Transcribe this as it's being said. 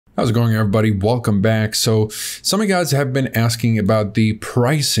How's it going, everybody? Welcome back. So some of you guys have been asking about the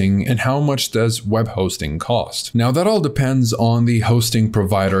pricing and how much does web hosting cost. Now that all depends on the hosting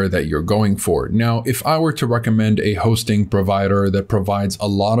provider that you're going for. Now, if I were to recommend a hosting provider that provides a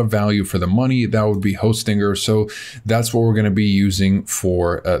lot of value for the money, that would be Hostinger. So that's what we're going to be using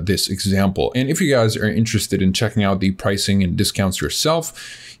for this example. And if you guys are interested in checking out the pricing and discounts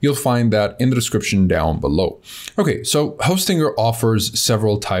yourself, you'll find that in the description down below. Okay, so Hostinger offers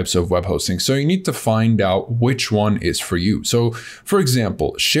several types of web hosting, so you need to find out which one is for you. So for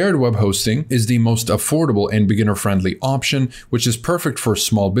example, shared web hosting is the most affordable and beginner-friendly option, which is perfect for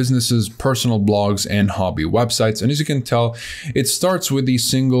small businesses, personal blogs, and hobby websites. And as you can tell, it starts with the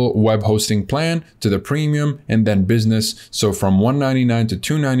single web hosting plan to the premium and then business. So from $199 to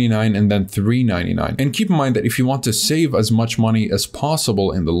 $299 and then $399. And keep in mind that if you want to save as much money as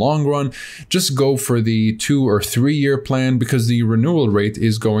possible in the long run, just go for the 2 or 3 year plan, because the renewal rate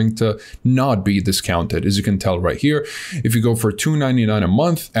is going to not be discounted. As you can tell right here, if you go for $299 a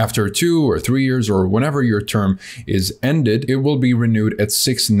month, after 2 or 3 years or whenever your term is ended, it will be renewed at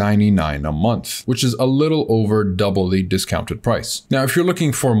 $699 a month, which is a little over double the discounted price. Now, if you're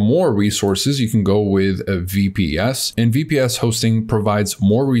looking for more resources, you can go with a VPS, and VPS hosting provides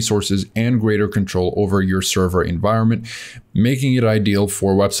more resources and greater control over your server environment, making it ideal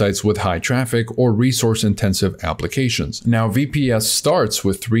for websites with high traffic or resource-intensive applications. Now, VPS starts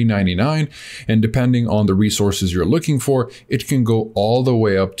with $399, and depending on the resources you're looking for, it can go all the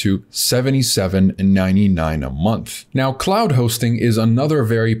way up to $77.99 a month. Now, cloud hosting is another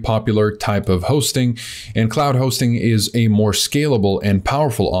very popular type of hosting, and cloud hosting is a more scalable and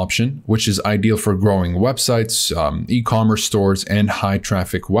powerful option, which is ideal for growing websites, e-commerce stores, and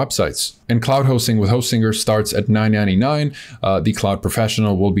high-traffic websites. And cloud hosting with Hostinger starts at $999. The Cloud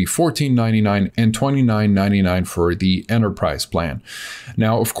Professional will be $14.99 and $29.99 for the Enterprise plan.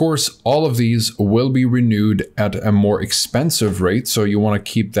 Now, of course, all of these will be renewed at a more expensive rate, so you want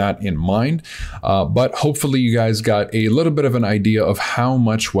to keep that in mind. But hopefully you guys got a little bit of an idea of how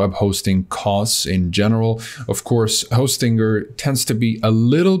much web hosting costs in general. Of course, Hostinger tends to be a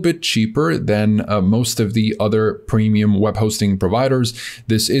little bit cheaper than most of the other premium web hosting providers.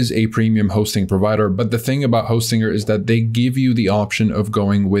 This is a premium hosting provider, but the thing about Hostinger is that they give you the option of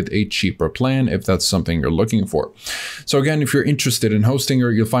going with a cheaper plan if that's something you're looking for. So again, if you're interested in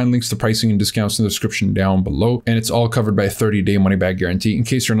Hostinger, you'll find links to pricing and discounts in the description down below, and it's all covered by a 30-day money-back guarantee in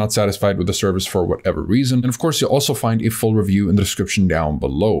case you're not satisfied with the service for whatever reason. And of course, you'll also find a full review in the description down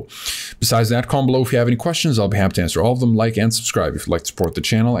below. Besides that, comment below if you have any questions. I'll be happy to answer all of them. Like and subscribe if you'd like to support the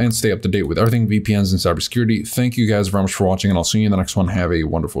channel and stay up to date with everything VPNs and cybersecurity. Thank you guys very much for watching, and I'll see you in the next one. Have a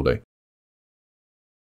wonderful day.